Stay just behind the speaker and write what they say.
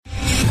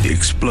The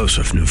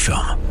explosive new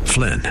film,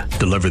 Flynn,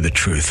 deliver the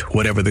truth,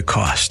 whatever the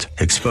cost,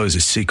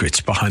 exposes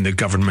secrets behind the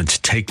government's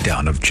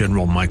takedown of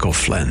General Michael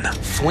Flynn.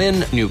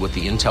 Flynn knew what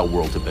the intel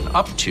world had been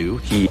up to.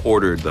 He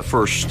ordered the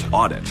first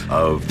audit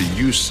of the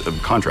use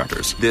of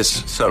contractors.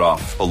 This set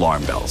off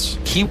alarm bells.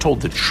 He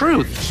told the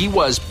truth. He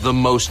was the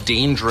most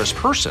dangerous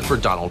person for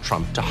Donald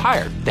Trump to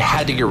hire. They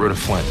had to get rid of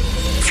Flynn.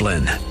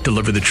 Flynn,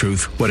 deliver the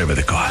truth, whatever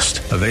the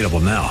cost. Available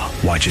now.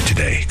 Watch it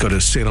today. Go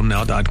to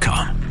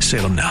salemnow.com.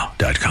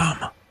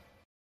 salemnow.com.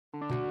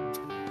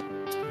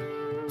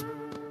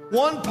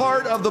 One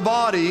part of the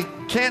body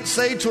can't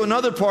say to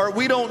another part,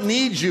 we don't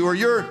need you, or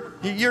you're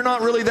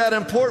not really that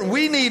important.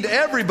 We need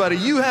everybody.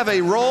 You have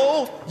a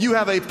role, you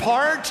have a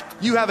part,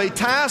 you have a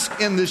task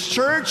in this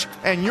church,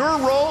 and your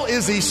role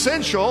is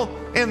essential,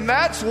 and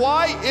that's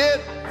why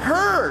it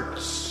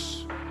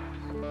hurts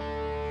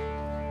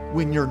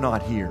when you're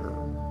not here.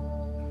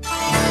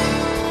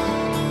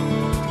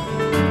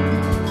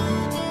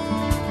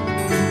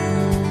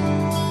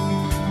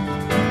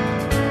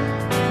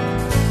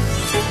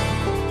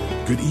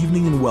 Good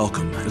evening and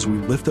welcome as we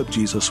lift up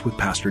Jesus with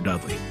Pastor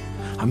Dudley.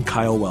 I'm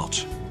Kyle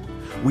Welch.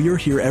 We are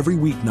here every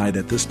weeknight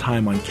at this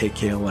time on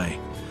KKLA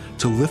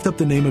to lift up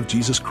the name of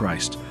Jesus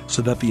Christ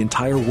so that the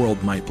entire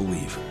world might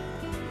believe.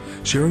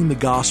 Sharing the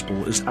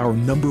gospel is our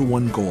number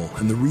one goal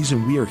and the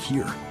reason we are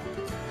here.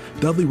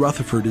 Dudley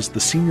Rutherford is the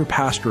senior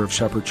pastor of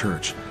Shepherd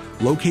Church,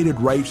 located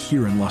right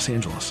here in Los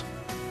Angeles.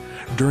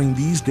 During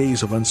these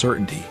days of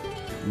uncertainty,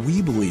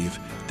 we believe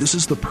this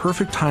is the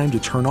perfect time to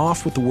turn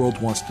off what the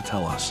world wants to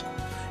tell us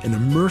and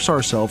immerse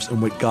ourselves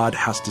in what God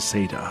has to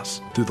say to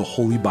us through the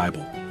Holy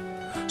Bible.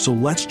 So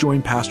let's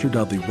join Pastor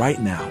Dudley right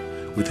now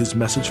with his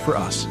message for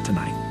us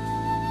tonight.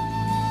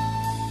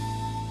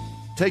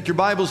 Take your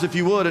Bibles, if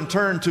you would, and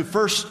turn to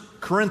 1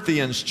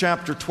 Corinthians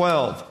chapter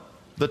 12.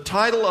 The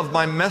title of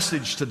my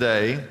message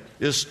today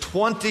is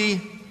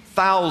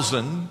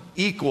 20,000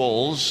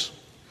 equals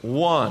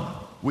 1.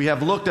 We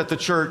have looked at the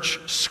church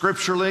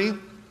scripturally.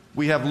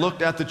 We have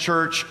looked at the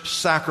church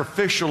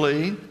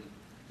sacrificially.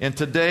 And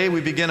today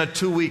we begin a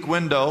 2-week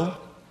window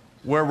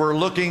where we're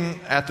looking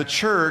at the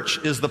church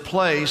is the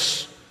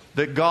place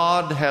that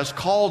God has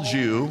called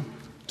you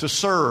to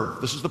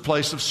serve. This is the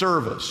place of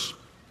service.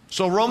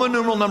 So Roman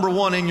numeral number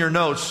 1 in your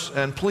notes,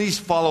 and please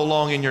follow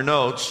along in your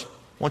notes.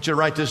 I want you to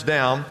write this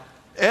down.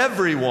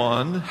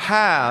 Everyone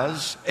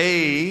has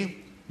a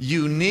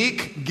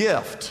unique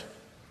gift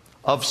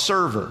of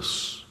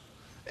service.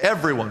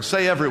 Everyone.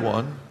 Say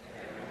everyone.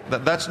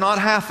 That's not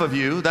half of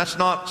you. That's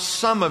not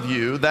some of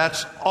you.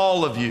 That's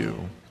all of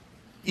you.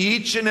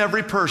 Each and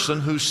every person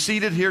who's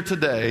seated here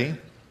today,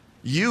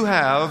 you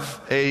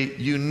have a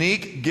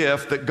unique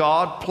gift that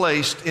God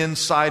placed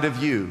inside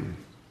of you.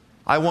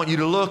 I want you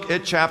to look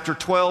at chapter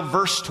 12,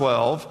 verse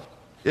 12.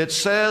 It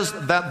says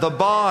that the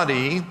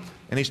body,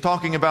 and he's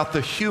talking about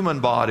the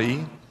human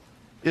body,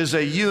 is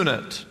a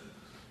unit.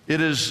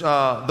 It is,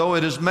 though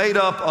it is made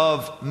up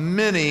of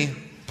many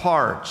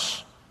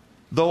parts.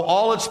 Though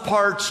all its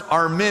parts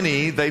are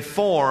many, they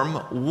form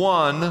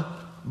one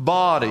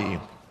body.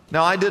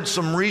 Now, I did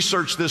some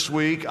research this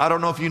week. I don't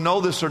know if you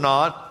know this or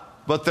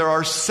not, but there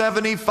are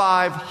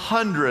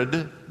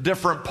 7,500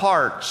 different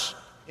parts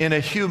in a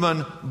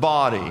human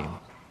body.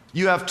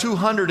 You have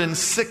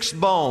 206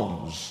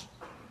 bones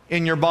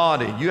in your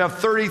body. You have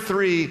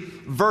 33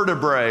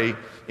 vertebrae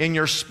in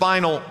your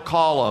spinal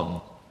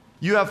column.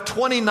 You have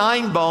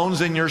 29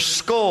 bones in your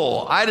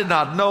skull. I did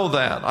not know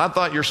that. I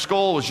thought your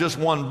skull was just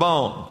one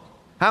bone.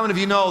 How many of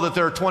you know that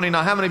there are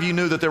 29? How many of you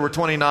knew that there were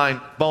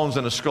 29 bones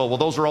in a skull? Well,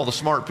 those are all the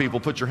smart people.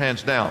 Put your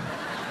hands down.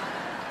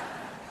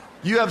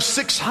 You have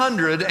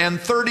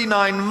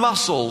 639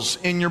 muscles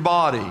in your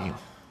body.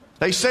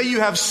 They say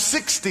you have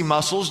 60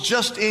 muscles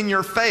just in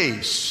your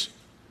face.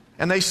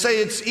 And they say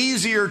it's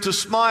easier to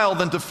smile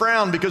than to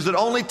frown because it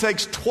only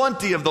takes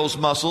 20 of those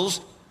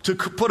muscles to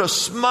put a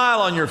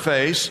smile on your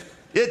face.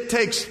 It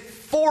takes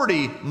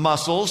 40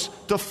 muscles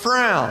to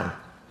frown.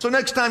 So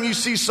next time you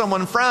see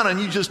someone frowning,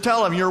 you just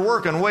tell them you're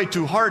working way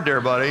too hard there,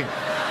 buddy.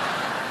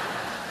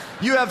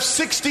 You have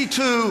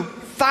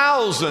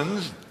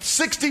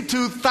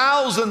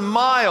 62,000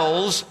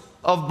 miles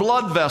of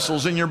blood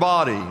vessels in your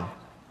body.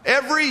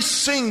 Every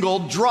single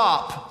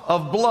drop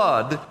of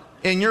blood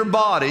in your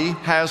body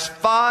has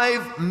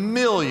 5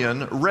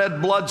 million red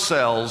blood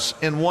cells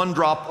in one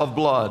drop of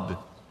blood.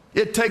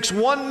 It takes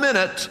 1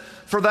 minute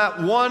for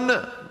that one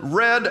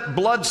red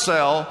blood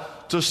cell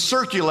to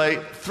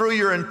circulate through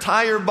your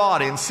entire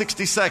body in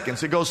 60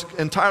 seconds. It goes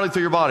entirely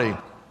through your body.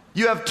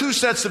 You have 2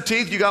 sets of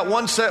teeth. You got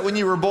 1 set when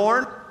you were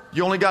born.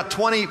 You only got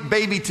 20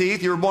 baby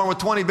teeth. You were born with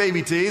 20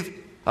 baby teeth.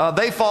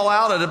 They fall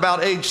out at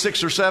about age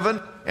 6 or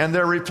 7, and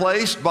they're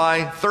replaced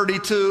by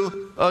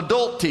 32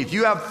 adult teeth.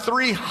 You have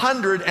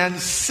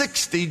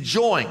 360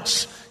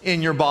 joints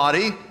in your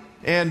body.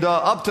 And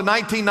up to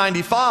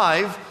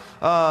 1995,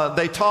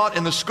 they taught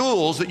in the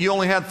schools that you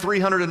only had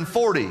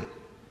 340.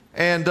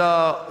 And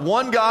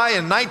one guy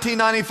in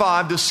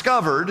 1995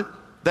 discovered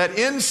that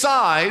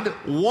inside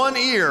one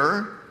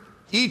ear,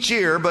 each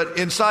ear, but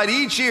inside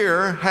each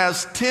ear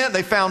has 10,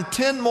 they found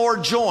 10 more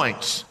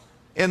joints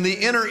in the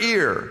inner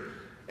ear.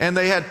 And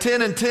they had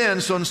 10 and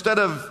 10, so instead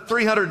of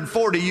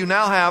 340, you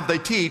now have, they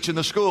teach in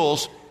the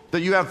schools,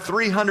 that you have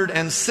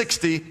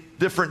 360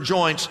 different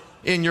joints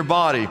in your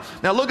body.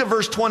 Now look at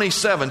verse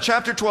 27,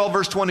 chapter 12,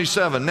 verse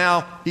 27.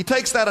 Now, he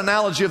takes that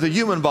analogy of the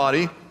human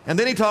body, and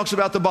then he talks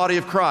about the body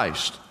of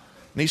Christ.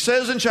 And he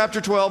says in chapter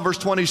 12, verse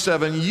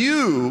 27,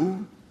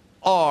 you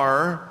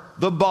are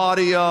the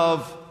body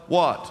of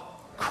what?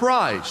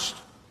 Christ.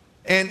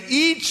 And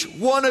each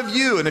one of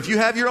you, and if you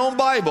have your own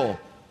Bible,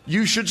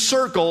 you should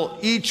circle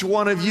each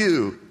one of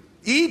you.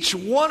 Each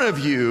one of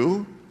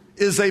you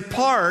is a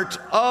part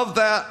of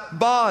that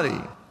body.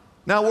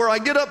 Now, where I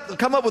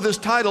come up with this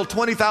title,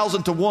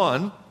 20,000 to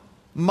 1,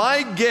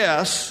 my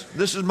guess,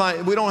 this is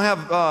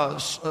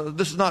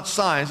not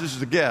science, this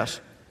is a guess.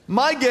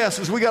 My guess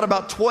is we got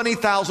about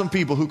 20,000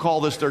 people who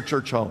call this their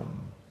church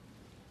home.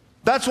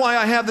 That's why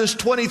I have this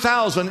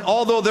 20,000.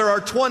 Although there are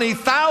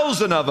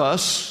 20,000 of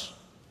us,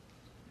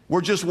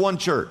 we're just one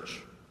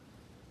church,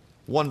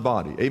 one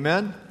body.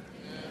 Amen?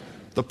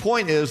 The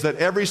point is that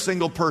every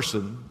single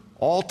person,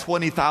 all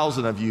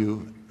 20,000 of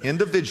you,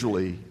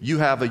 individually, you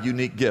have a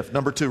unique gift.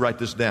 Number 2, write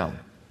this down.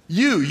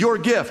 Your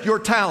gift, your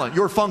talent,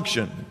 your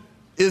function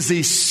is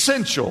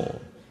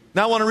essential.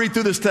 Now I want to read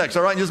through this text,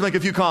 all right, and just make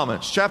a few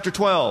comments. Chapter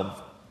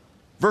 12,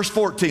 verse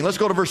 14. Let's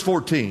go to verse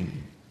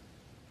 14.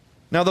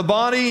 Now the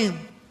body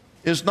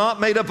is not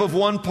made up of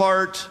one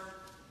part,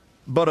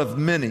 but of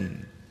many.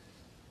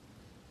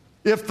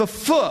 If the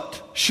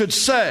foot should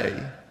say,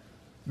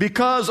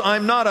 because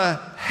I'm not a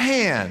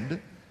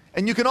hand,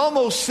 and you can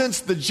almost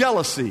sense the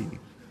jealousy,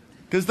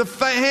 because the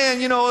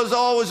hand, is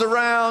always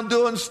around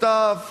doing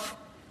stuff,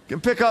 can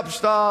pick up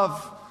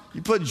stuff,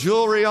 you put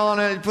jewelry on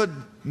it, you put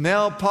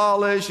nail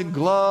polish and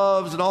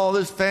gloves and all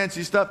this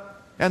fancy stuff,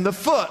 and the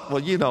foot,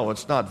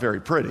 it's not very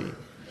pretty,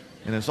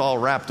 and it's all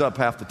wrapped up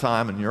half the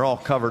time, and you're all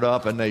covered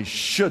up, and they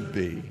should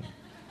be.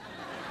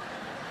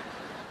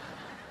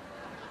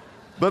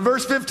 But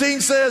verse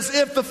 15 says,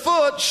 if the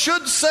foot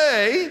should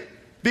say,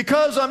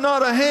 because I'm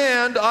not a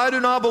hand, I do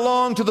not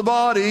belong to the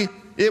body,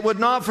 it would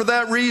not for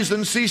that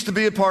reason cease to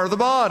be a part of the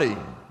body.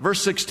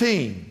 Verse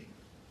 16.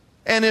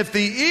 And if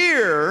the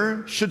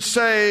ear should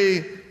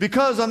say,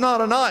 because I'm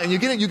not an eye, and you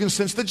get it, you can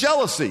sense the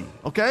jealousy,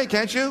 okay,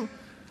 can't you?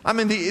 I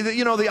mean,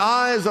 the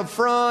eye is up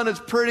front, it's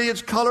pretty,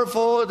 it's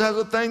colorful, it has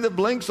a thing that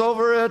blinks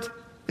over it,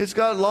 it's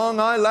got long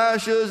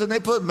eyelashes, and they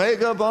put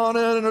makeup on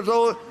it,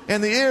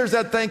 and the ear's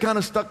that thing kind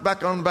of stuck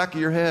back on the back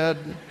of your head.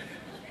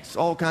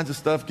 All kinds of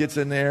stuff gets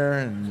in there,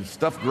 and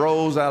stuff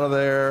grows out of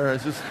there.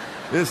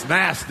 It's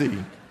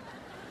nasty.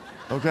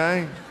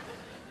 Okay?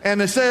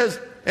 And it says,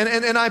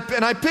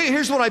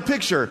 here's what I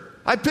picture.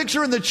 I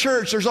picture in the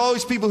church, there's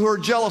always people who are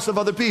jealous of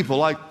other people.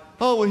 Like,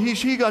 oh, well,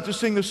 he got to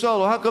sing the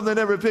solo. How come they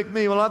never picked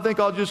me? Well, I think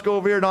I'll just go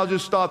over here and I'll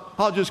just stop.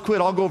 I'll just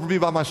quit. I'll go over be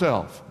by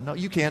myself. No,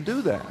 you can't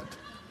do that.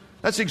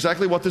 That's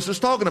exactly what this is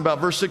talking about.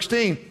 Verse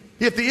 16.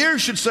 If the ear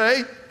should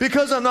say,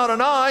 because I'm not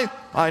an eye,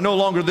 I no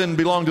longer then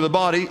belong to the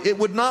body, it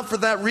would not for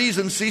that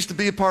reason cease to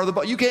be a part of the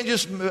body. You can't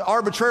just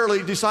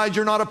arbitrarily decide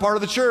you're not a part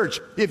of the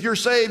church. If you're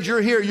saved, you're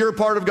here, you're a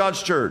part of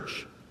God's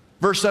church.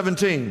 Verse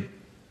 17.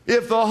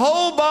 If the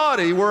whole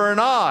body were an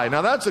eye,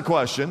 now that's a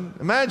question.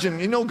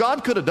 Imagine,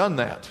 God could have done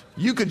that.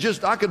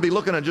 I could be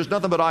looking at just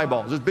nothing but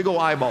eyeballs, just big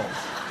old eyeballs.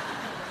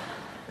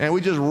 And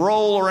we just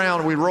roll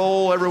around, we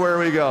roll everywhere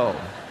we go.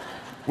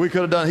 He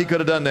could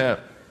have done that.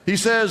 He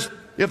says,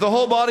 if the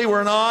whole body were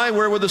an eye,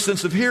 where would the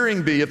sense of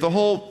hearing be? If the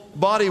whole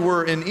body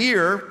were an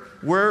ear,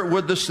 where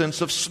would the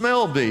sense of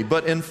smell be?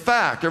 But in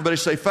fact, everybody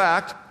say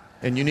fact,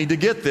 and you need to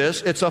get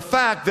this, it's a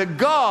fact that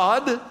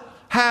God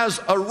has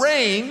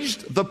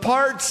arranged the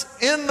parts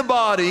in the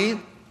body,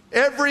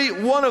 every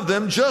one of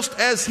them, just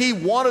as He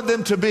wanted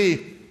them to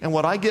be. And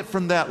what I get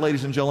from that,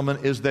 ladies and gentlemen,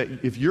 is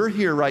that if you're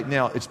here right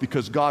now, it's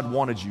because God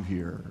wanted you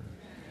here.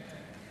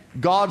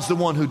 God's the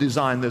one who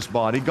designed this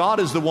body. God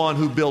is the one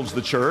who builds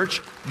the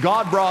church.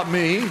 God brought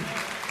me.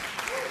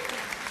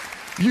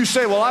 You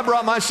say, well, I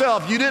brought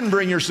myself. You didn't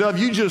bring yourself.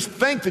 You just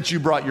think that you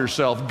brought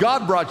yourself.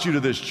 God brought you to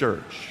this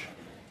church.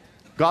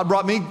 God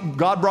brought me.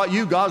 God brought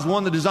you. God's the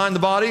one that designed the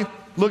body.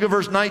 Look at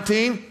verse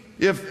 19.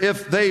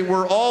 If they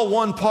were all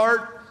one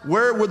part,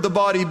 where would the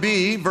body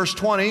be? Verse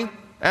 20.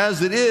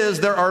 As it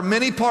is, there are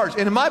many parts.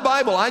 And in my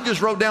Bible, I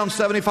just wrote down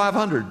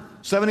 7,500.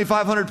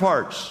 7,500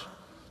 parts.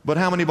 But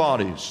how many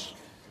bodies?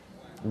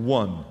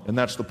 One, and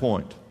that's the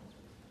point.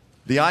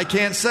 The eye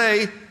can't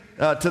say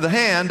to the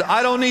hand,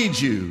 I don't need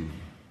you.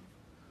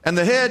 And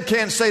the head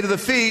can't say to the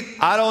feet,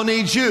 I don't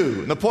need you.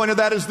 And the point of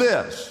that is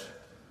this.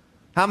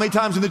 How many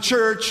times in the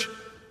church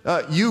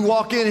you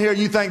walk in here and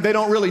you think they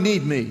don't really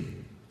need me?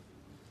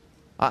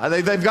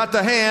 They've got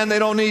the hand, they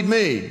don't need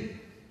me.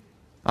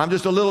 I'm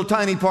just a little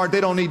tiny part, they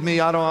don't need me,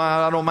 I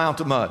don't amount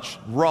to much.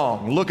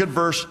 Wrong. Look at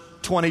verse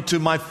 22,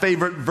 my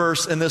favorite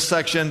verse in this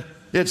section.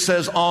 It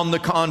says, on the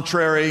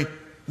contrary,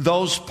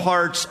 those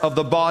parts of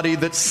the body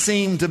that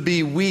seem to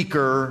be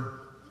weaker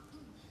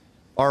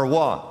are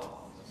what?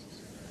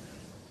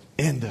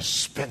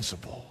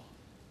 Indispensable.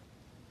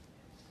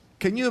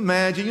 Can you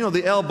imagine? You know,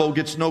 the elbow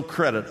gets no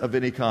credit of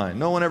any kind.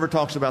 No one ever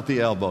talks about the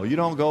elbow. You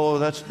don't go,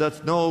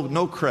 that's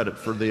no credit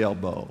for the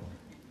elbow.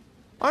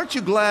 Aren't you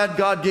glad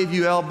God gave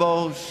you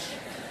elbows?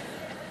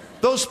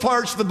 Those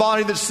parts of the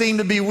body that seem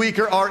to be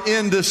weaker are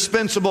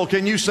indispensable.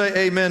 Can you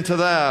say amen to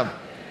that?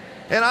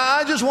 And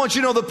I just want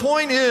you to know the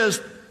point is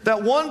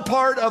that one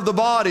part of the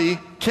body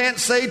can't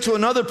say to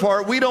another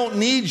part, we don't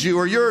need you,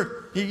 or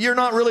you're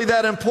not really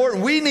that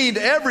important. We need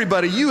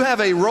everybody. You have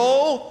a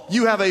role,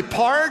 you have a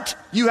part,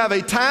 you have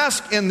a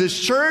task in this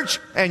church,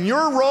 and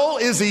your role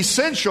is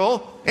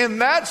essential,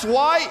 and that's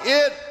why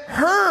it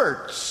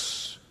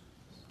hurts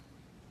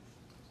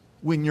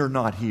when you're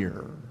not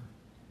here.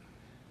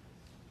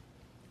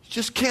 You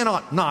just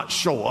cannot not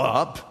show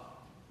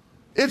up.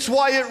 It's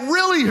why it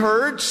really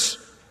hurts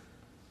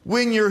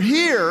when you're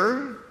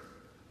here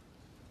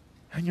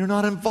and you're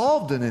not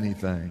involved in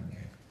anything.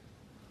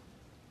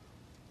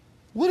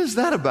 What is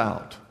that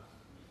about?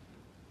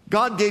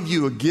 God gave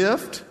you a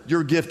gift.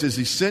 Your gift is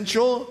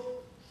essential.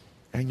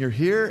 And you're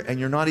here and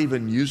you're not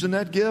even using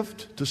that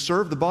gift to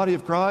serve the body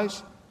of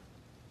Christ.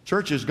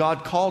 Churches,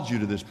 God called you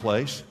to this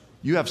place.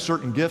 You have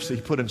certain gifts that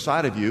He put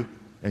inside of you.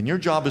 And your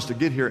job is to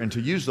get here and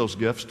to use those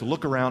gifts to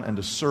look around and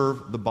to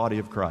serve the body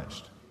of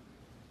Christ.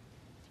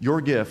 Your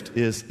gift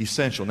is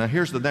essential. Now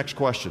here's the next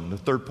question, the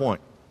third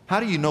point. How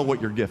do you know what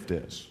your gift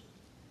is?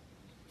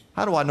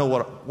 How do I know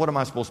what am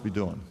I supposed to be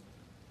doing?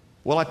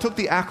 Well, I took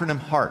the acronym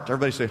HEART.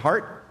 Everybody say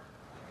HEART.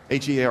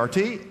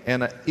 H-E-A-R-T.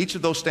 And each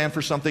of those stand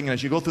for something. And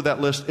as you go through that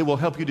list, it will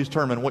help you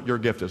determine what your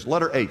gift is.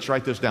 Letter H,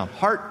 write this down.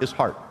 HEART is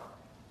heart.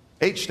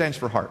 H stands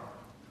for heart.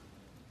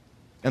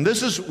 And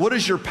this is, what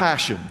is your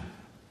passion?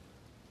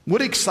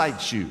 What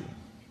excites you?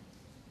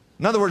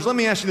 In other words, let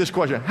me ask you this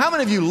question. How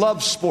many of you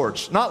love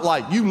sports? Not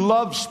like, you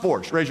love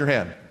sports. Raise your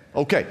hand.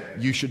 Okay,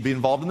 you should be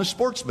involved in the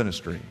sports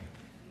ministry.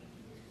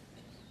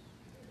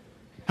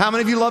 How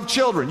many of you love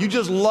children? You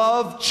just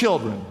love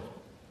children.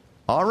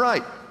 All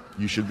right,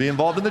 you should be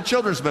involved in the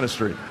children's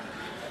ministry.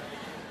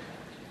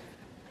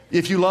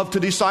 If you love to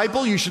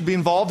disciple, you should be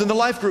involved in the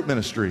life group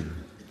ministry.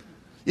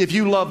 If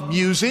you love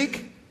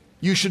music,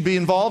 you should be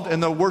involved in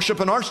the worship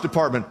and arts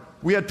department.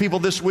 We had people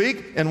this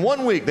week, in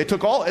 1 week, they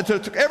took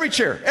every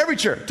chair,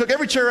 took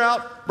every chair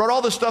out, brought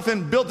all this stuff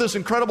in, built this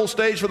incredible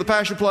stage for the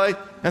Passion Play,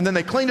 and then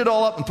they cleaned it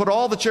all up and put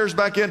all the chairs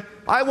back in.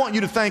 I want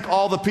you to thank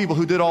all the people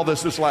who did all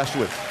this last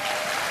week.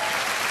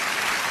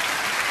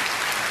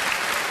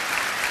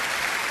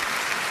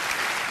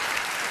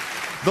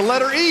 The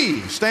letter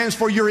E stands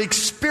for your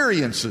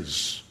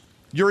experiences.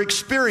 Your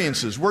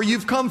experiences, where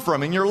you've come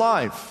from in your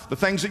life, the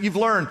things that you've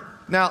learned.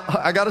 Now,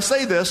 I got to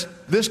say this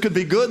could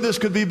be good, this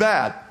could be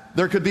bad.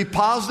 There could be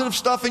positive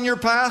stuff in your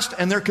past,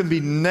 and there can be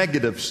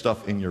negative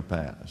stuff in your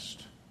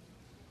past.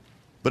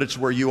 But it's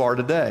where you are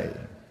today.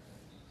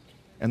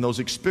 And those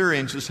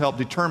experiences help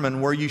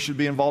determine where you should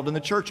be involved in the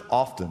church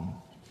often.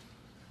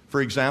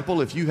 For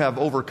example, if you have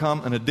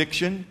overcome an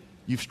addiction,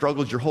 you've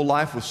struggled your whole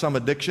life with some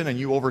addiction, and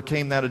you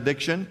overcame that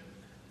addiction,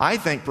 I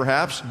think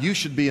perhaps you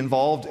should be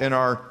involved in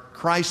our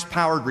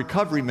Christ-powered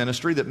recovery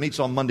ministry that meets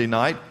on Monday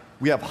night.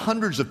 We have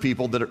hundreds of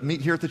people that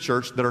meet here at the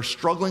church that are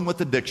struggling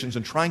with addictions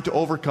and trying to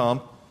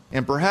overcome.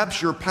 And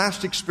perhaps your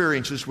past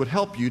experiences would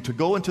help you to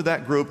go into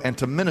that group and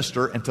to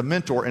minister and to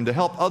mentor and to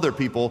help other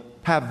people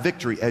have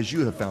victory as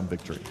you have found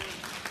victory.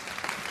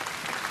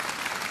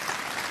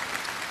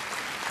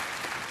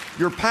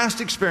 Your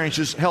past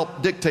experiences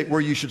help dictate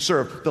where you should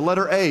serve. The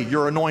letter A,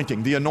 your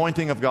anointing, the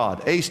anointing of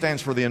God. A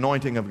stands for the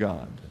anointing of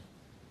God.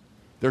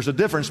 There's a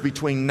difference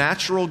between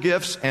natural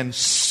gifts and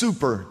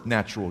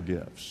supernatural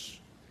gifts.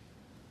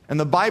 And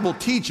the Bible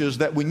teaches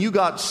that when you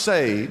got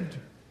saved,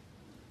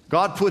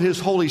 God put His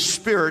Holy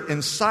Spirit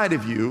inside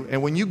of you.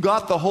 And when you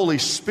got the Holy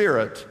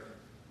Spirit,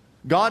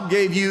 God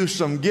gave you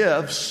some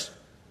gifts.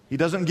 He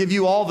doesn't give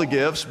you all the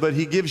gifts, but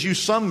He gives you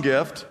some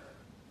gift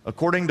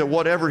according to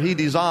whatever He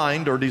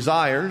designed or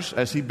desires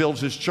as He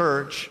builds His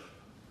church.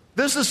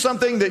 This is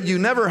something that you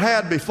never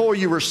had before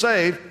you were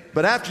saved,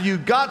 but after you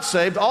got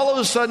saved, all of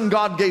a sudden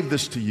God gave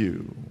this to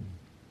you.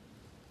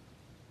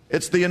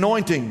 It's the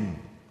anointing.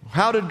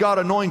 How did God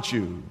anoint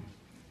you?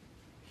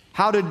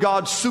 How did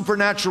God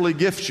supernaturally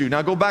gift you?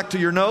 Now go back to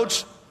your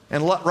notes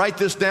and write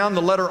this down.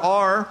 The letter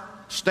R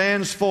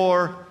stands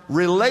for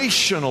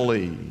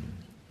relationally.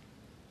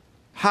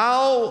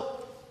 How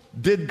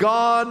did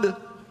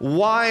God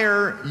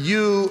wire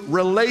you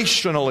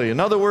relationally?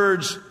 In other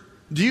words,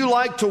 do you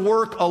like to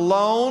work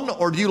alone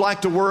or do you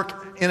like to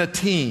work in a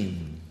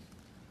team?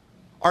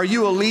 Are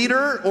you a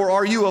leader or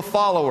are you a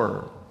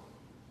follower?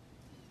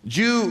 Do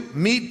you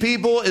meet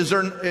people?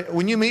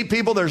 When you meet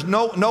people, there's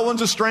no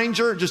one's a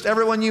stranger, just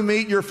everyone you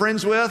meet you're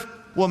friends with?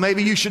 Well,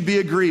 maybe you should be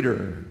a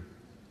greeter.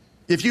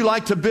 If you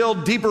like to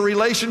build deeper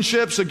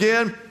relationships,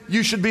 again,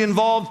 you should be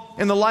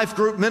involved in the life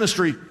group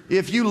ministry.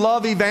 If you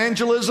love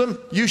evangelism,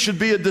 you should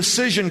be a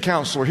decision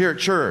counselor here at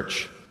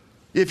church.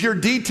 If you're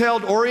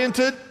detailed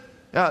oriented,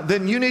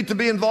 then you need to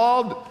be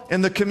involved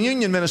in the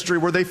communion ministry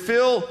where they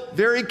fill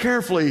very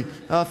carefully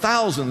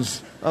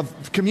thousands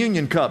of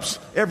communion cups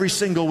every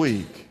single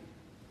week.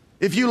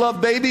 If you love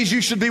babies, you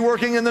should be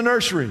working in the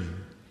nursery.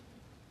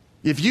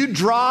 If you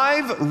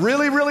drive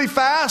really, really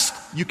fast,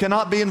 you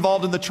cannot be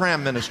involved in the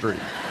tram ministry.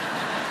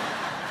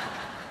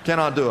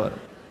 Cannot do it.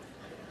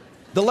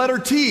 The letter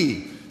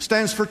T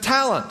stands for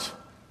talent.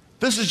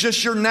 This is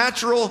just your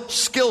natural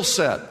skill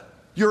set,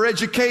 your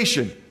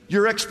education,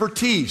 your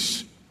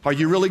expertise. Are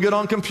you really good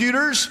on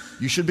computers?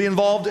 You should be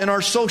involved in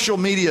our social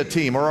media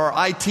team or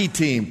our IT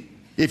team.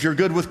 If you're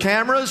good with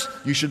cameras,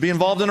 you should be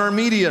involved in our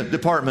media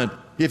department.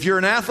 If you're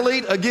an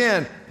athlete,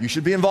 again, you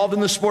should be involved in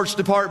the sports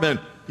department.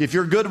 If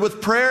you're good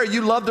with prayer,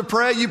 you love to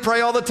pray, you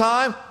pray all the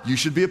time, you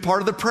should be a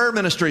part of the prayer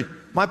ministry.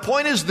 My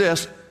point is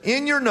this,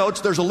 in your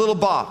notes there's a little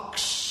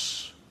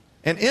box.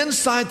 And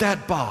inside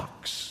that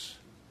box,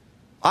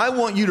 I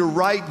want you to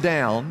write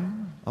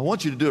down, I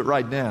want you to do it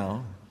right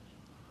now,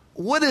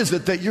 what is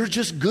it that you're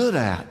just good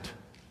at?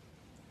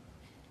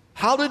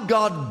 How did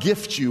God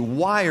gift you,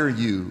 wire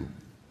you?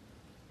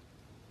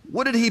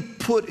 What did He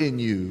put in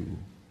you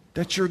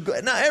that you're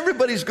good? Now,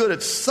 everybody's good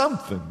at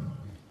something,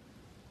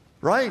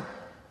 right?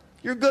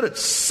 You're good at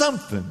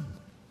something.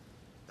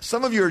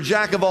 Some of you are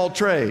jack of all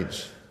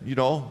trades,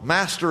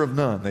 master of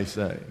none, they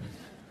say.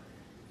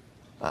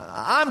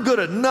 I'm good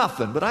at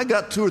nothing, but I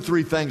got 2 or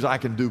 3 things I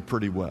can do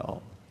pretty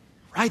well.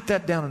 Write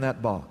that down in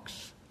that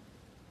box.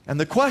 And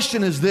the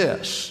question is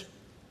this,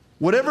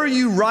 whatever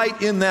you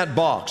write in that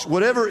box,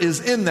 whatever is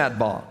in that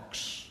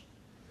box,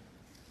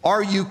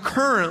 are you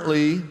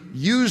currently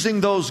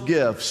using those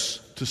gifts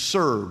to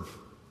serve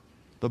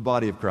the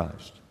body of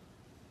Christ?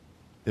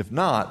 If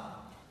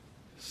not,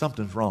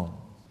 something's wrong.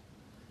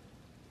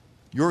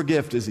 Your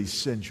gift is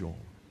essential.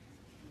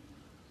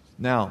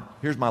 Now,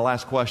 here's my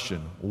last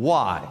question.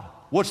 Why?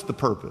 What's the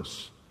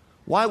purpose?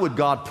 Why would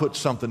God put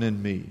something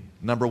in me?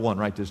 Number 1,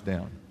 write this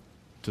down.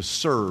 To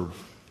serve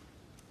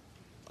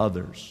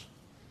others.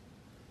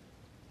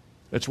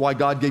 That's why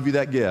God gave you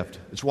that gift.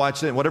 It's why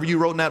it's in whatever you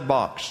wrote in that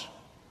box.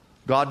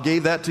 God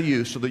gave that to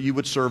you so that you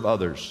would serve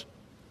others.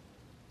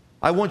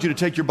 I want you to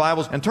take your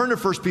Bibles and turn to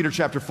 1 Peter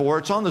chapter 4.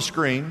 It's on the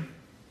screen.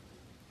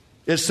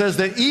 It says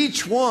that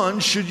each one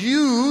should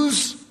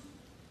use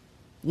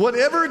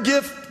whatever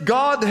gift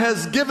God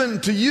has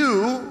given to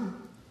you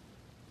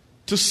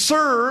to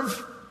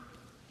serve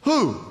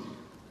who?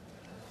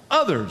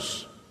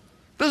 Others.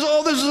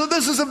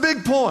 This is a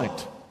big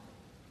point.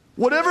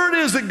 Whatever it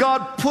is that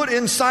God put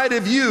inside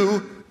of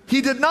you,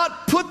 He did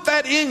not put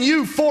that in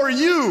you for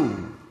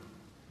you.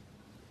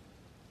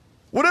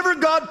 Whatever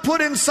God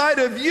put inside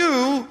of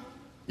you,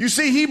 you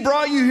see, He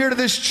brought you here to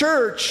this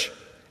church,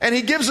 and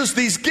He gives us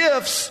these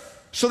gifts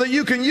so that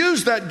you can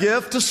use that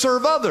gift to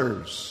serve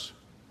others.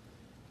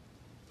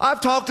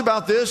 I've talked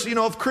about this,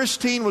 if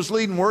Christine was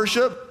leading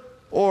worship,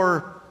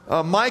 or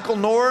Michael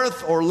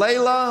North, or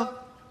Layla,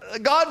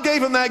 God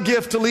gave him that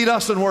gift to lead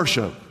us in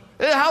worship.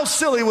 How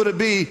silly would it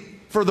be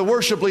for the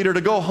worship leader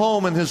to go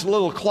home in his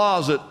little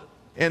closet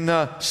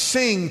and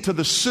sing to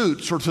the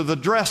suits or to the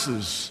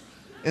dresses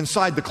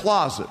inside the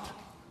closet,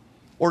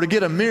 or to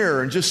get a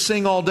mirror and just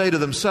sing all day to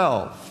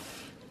themselves?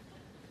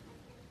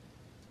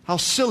 How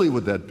silly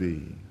would that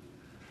be?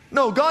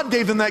 No, God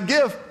gave them that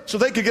gift so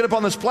they could get up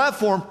on this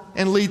platform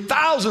and lead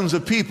thousands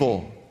of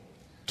people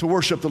to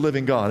worship the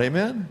living God.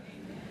 Amen?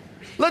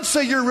 Let's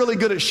say you're really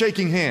good at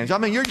shaking hands.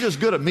 You're just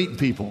good at meeting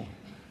people.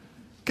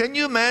 Can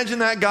you imagine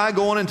that guy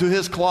going into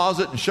his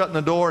closet and shutting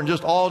the door and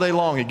just all day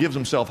long he gives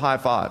himself high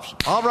fives?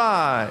 All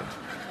right.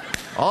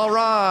 All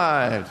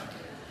right.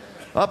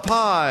 Up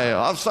high,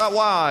 upside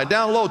wide,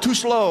 down low, too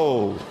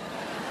slow.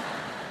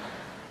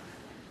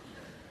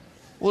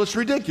 Well, it's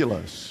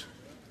ridiculous.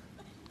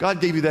 God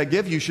gave you that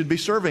gift. You should be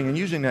serving and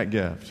using that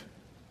gift.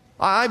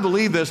 I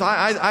believe this.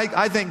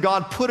 I think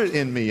God put it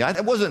in me.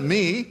 It wasn't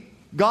me.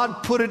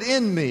 God put it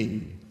in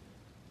me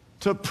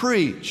to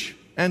preach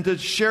and to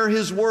share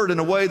His word in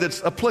a way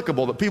that's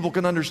applicable, that people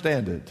can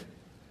understand it.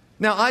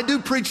 Now, I do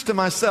preach to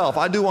myself.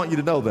 I do want you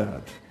to know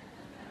that.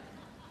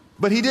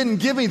 But He didn't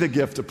give me the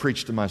gift to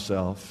preach to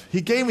myself.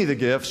 He gave me the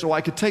gift so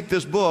I could take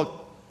this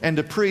book and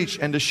to preach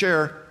and to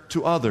share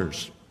to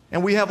others.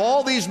 And we have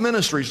all these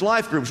ministries,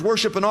 life groups,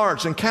 worship and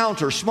arts,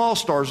 encounters, small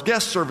stars,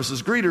 guest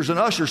services, greeters and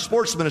ushers,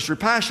 sports ministry,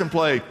 passion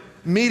play,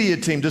 media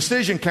team,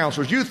 decision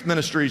counselors, youth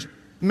ministries,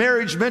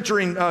 marriage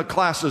mentoring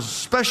classes,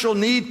 special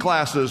need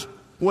classes.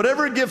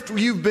 Whatever gift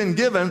you've been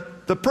given,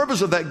 the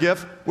purpose of that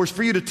gift was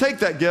for you to take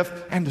that gift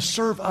and to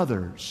serve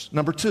others.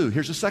 Number 2,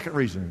 here's the second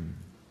reason.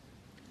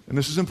 And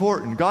this is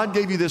important. God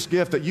gave you this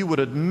gift that you would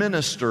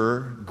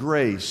administer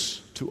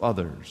grace to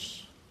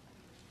others.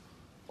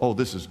 Oh,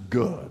 this is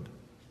good.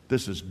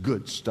 This is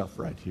good stuff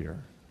right here.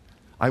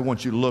 I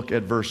want you to look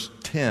at verse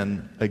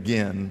 10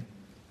 again.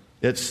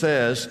 It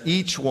says,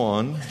 each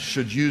one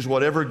should use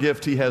whatever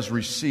gift he has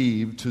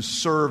received to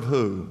serve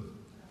who?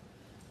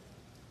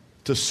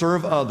 To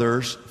serve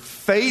others,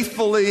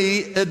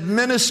 faithfully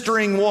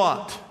administering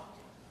what?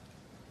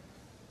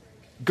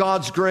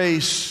 God's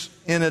grace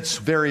in its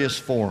various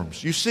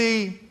forms. You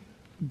see,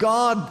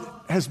 God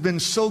has been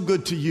so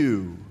good to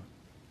you.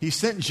 He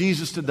sent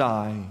Jesus to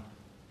die,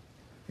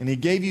 and He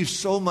gave you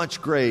so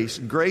much grace.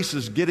 Grace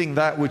is getting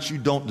that which you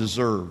don't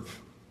deserve.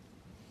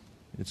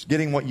 It's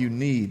getting what you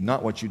need,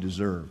 not what you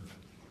deserve.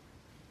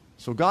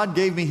 So God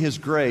gave me His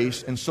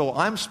grace, and so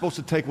I'm supposed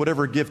to take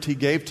whatever gift He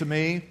gave to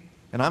me,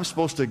 and I'm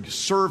supposed to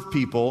serve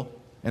people.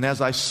 And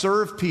as I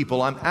serve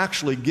people, I'm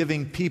actually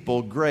giving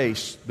people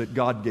grace that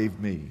God gave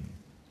me.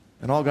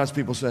 And all God's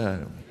people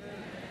said.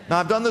 Now,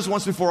 I've done this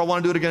once before. I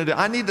want to do it again today.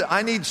 I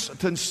need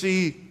to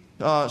see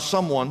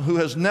someone who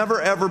has never,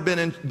 ever been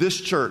in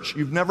this church.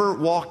 You've never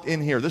walked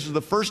in here. This is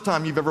the first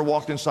time you've ever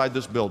walked inside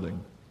this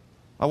building.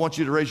 I want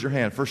you to raise your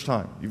hand. First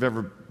time you've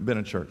ever been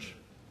in church.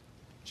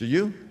 So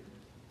you?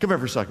 Come here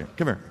for a second.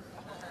 Come here.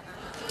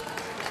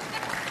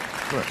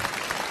 Come here.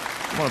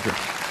 Come on up here.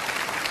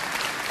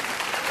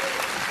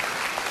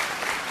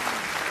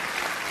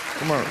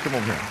 Come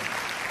over here.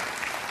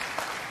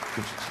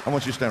 I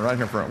want you to stand right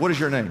here in front. What is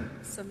your name?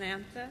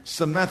 Samantha.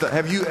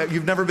 Samantha.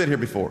 You've never been here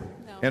before?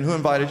 No. And who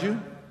invited you?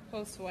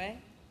 Josue.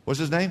 What's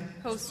his name?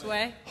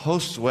 Josue.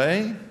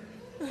 Josue.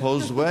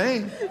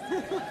 Josue.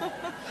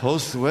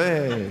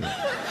 Josue.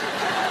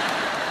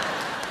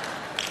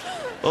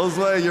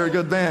 Josue, you're a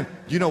good man.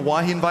 Do you know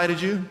why he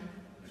invited you?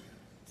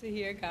 To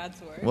hear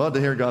God's word. Well, to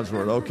hear God's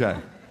word. Okay.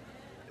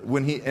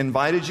 When he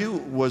invited you,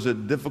 was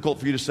it difficult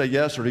for you to say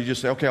yes, or did you just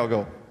say, okay, I'll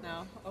go?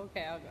 No.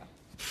 Okay, I'll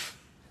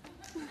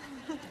go.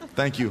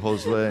 Thank you,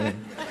 Josue.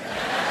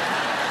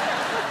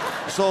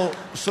 So,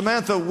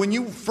 Samantha, when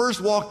you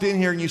first walked in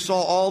here and you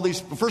saw all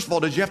these, first of all,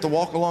 did you have to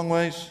walk a long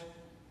ways?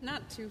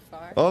 Not too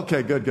far.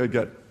 Okay, good.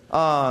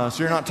 So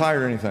you're not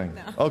tired or anything?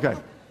 No. Okay.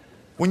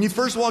 When you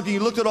first walked in, you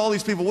looked at all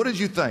these people. What did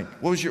you think?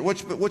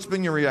 What's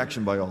been your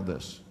reaction by all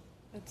this?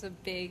 It's a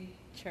big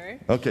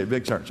church. Okay,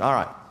 big church. All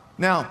right.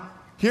 Now,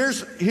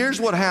 here's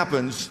what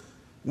happens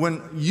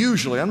when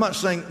usually, I'm not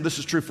saying this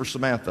is true for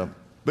Samantha,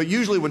 but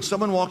usually when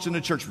someone walks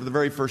into church for the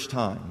very first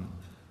time,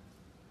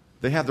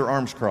 they have their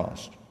arms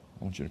crossed.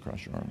 I want you to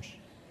cross your arms.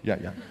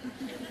 Yeah.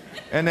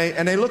 And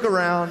they look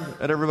around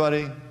at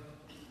everybody.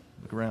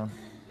 Look around.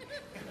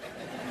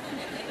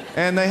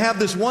 And they have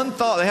this one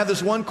thought, they have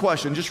this one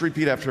question. Just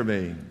repeat after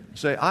me.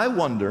 Say, I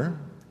wonder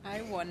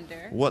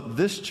what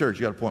this church,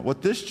 you got a point,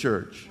 what this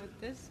church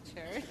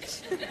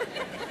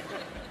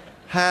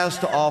has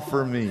to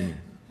offer me.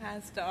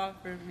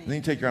 Then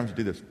you take your arms and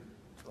do this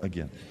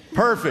again.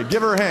 Perfect.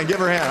 Give her a hand.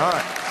 All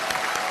right.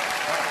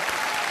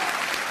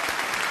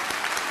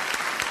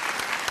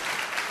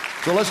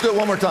 So let's do it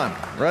one more time.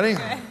 Ready?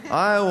 Okay.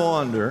 I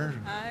wonder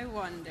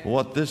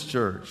what this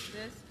church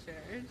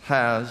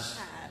has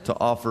to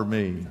offer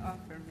me.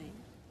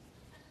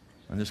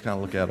 And just kind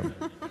of look at them.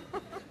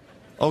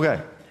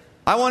 Okay.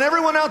 I want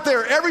everyone out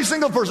there, every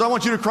single person, I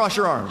want you to cross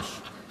your arms.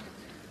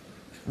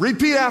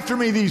 Repeat after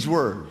me these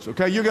words.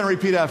 Okay? You're going to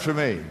repeat after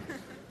me.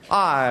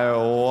 I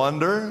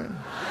wonder.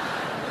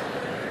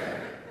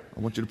 I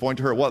want you to point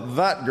to her. What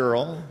that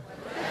girl.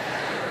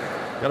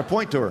 Got to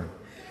point to her.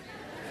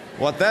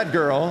 What that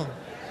girl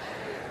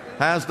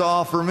has to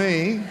offer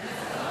me.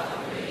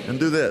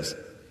 And do this.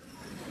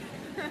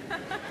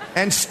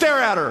 And stare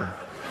at her.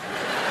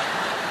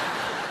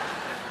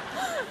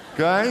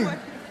 Okay?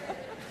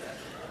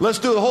 Let's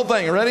do the whole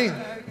thing. You ready?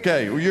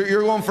 Okay,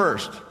 you're going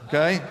first.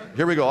 Okay?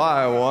 Here we go.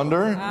 I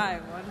wonder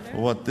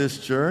what this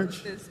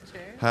church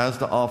has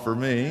to offer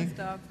me.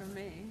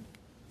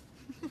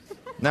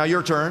 Now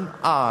your turn.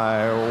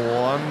 I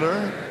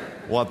wonder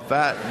what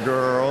that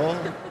girl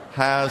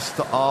has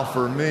to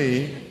offer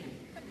me.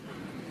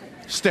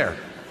 Stare.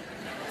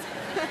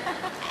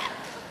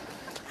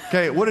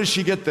 Okay, what does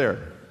she get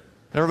there?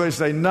 Everybody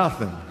say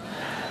nothing.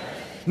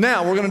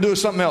 Now we're going to do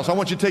something else. I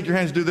want you to take your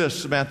hands and do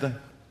this, Samantha.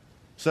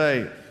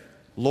 Say,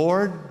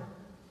 Lord.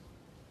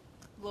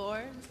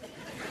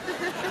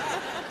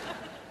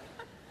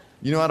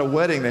 You know, at a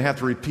wedding, they have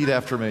to repeat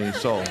after me,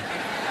 so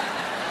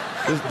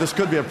this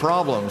could be a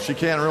problem. She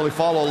can't really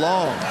follow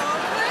along.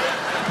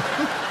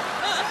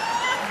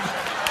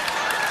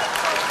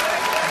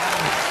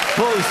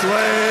 Close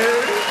way.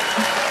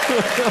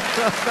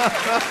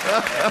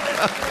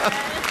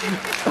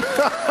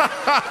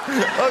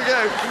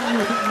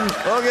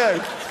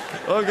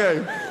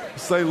 Okay.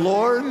 Say,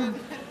 Lord.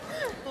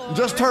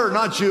 Just her,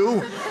 not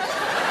you.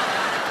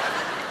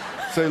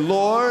 Say,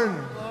 Lord.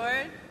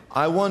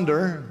 I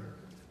wonder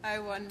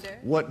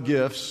what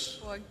gifts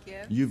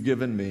you've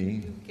given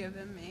me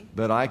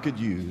that I could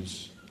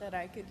use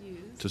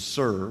to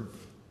serve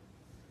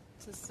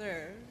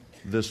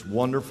this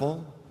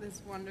wonderful,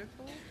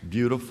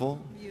 beautiful,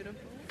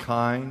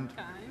 kind,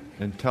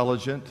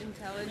 intelligent,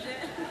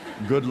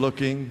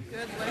 good-looking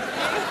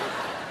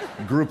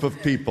group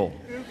of people.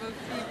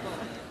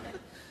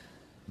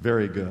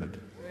 Very good.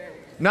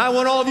 Now I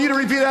want all of you to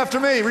repeat after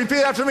me.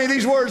 Repeat after me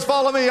these words.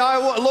 Follow me.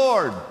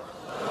 Lord,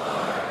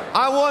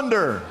 I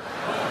wonder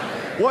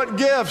what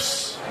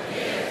gifts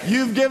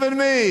you've given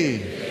me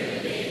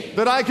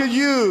that I could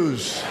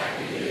use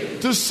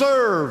to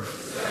serve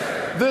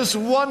this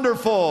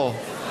wonderful,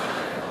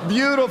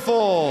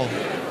 beautiful,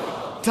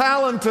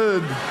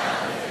 talented,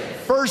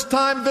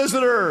 first-time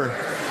visitor.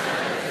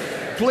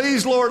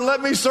 Please, Lord,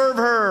 let me serve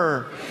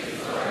her.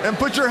 And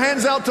put your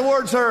hands out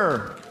towards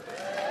her.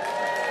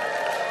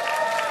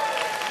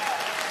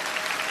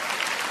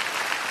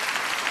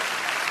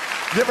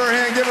 Give her a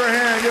hand.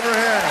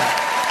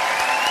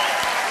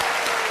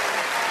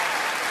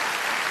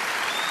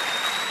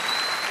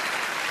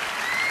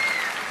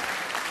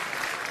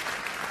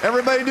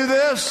 Everybody do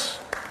this.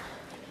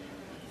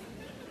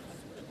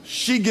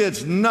 She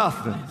gets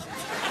nothing.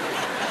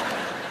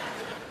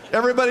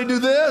 Everybody do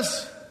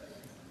this.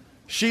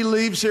 She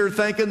leaves here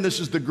thinking this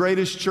is the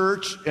greatest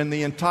church in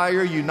the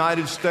entire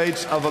United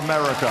States of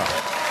America.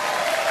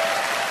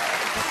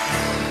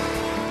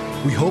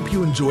 We hope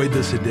you enjoyed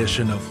this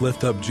edition of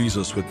Lift Up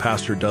Jesus with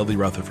Pastor Dudley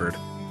Rutherford.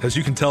 As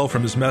you can tell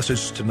from his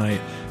message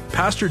tonight,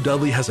 Pastor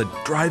Dudley has a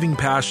driving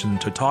passion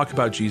to talk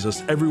about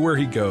Jesus everywhere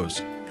he goes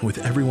and with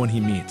everyone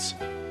he meets.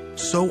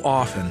 So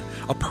often,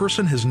 a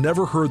person has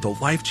never heard the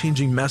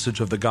life-changing message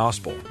of the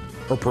gospel,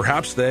 or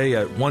perhaps they,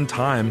 at one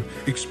time,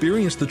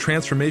 experienced the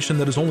transformation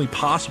that is only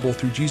possible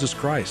through Jesus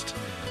Christ,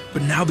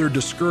 but now they're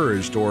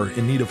discouraged or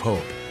in need of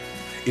hope.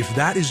 If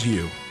that is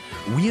you,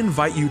 we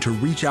invite you to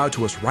reach out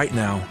to us right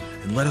now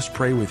and let us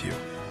pray with you.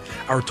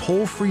 Our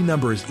toll-free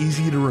number is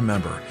easy to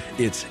remember.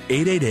 It's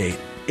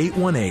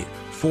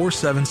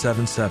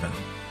 888-818-4777.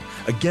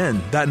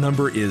 Again, that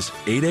number is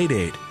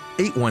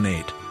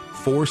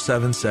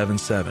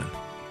 888-818-4777.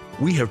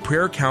 We have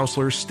prayer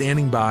counselors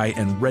standing by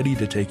and ready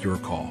to take your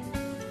call.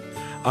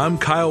 I'm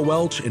Kyle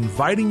Welch,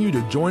 inviting you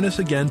to join us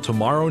again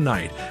tomorrow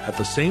night at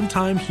the same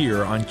time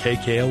here on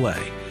KKLA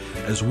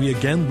as we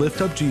again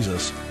lift up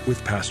Jesus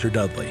with Pastor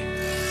Dudley.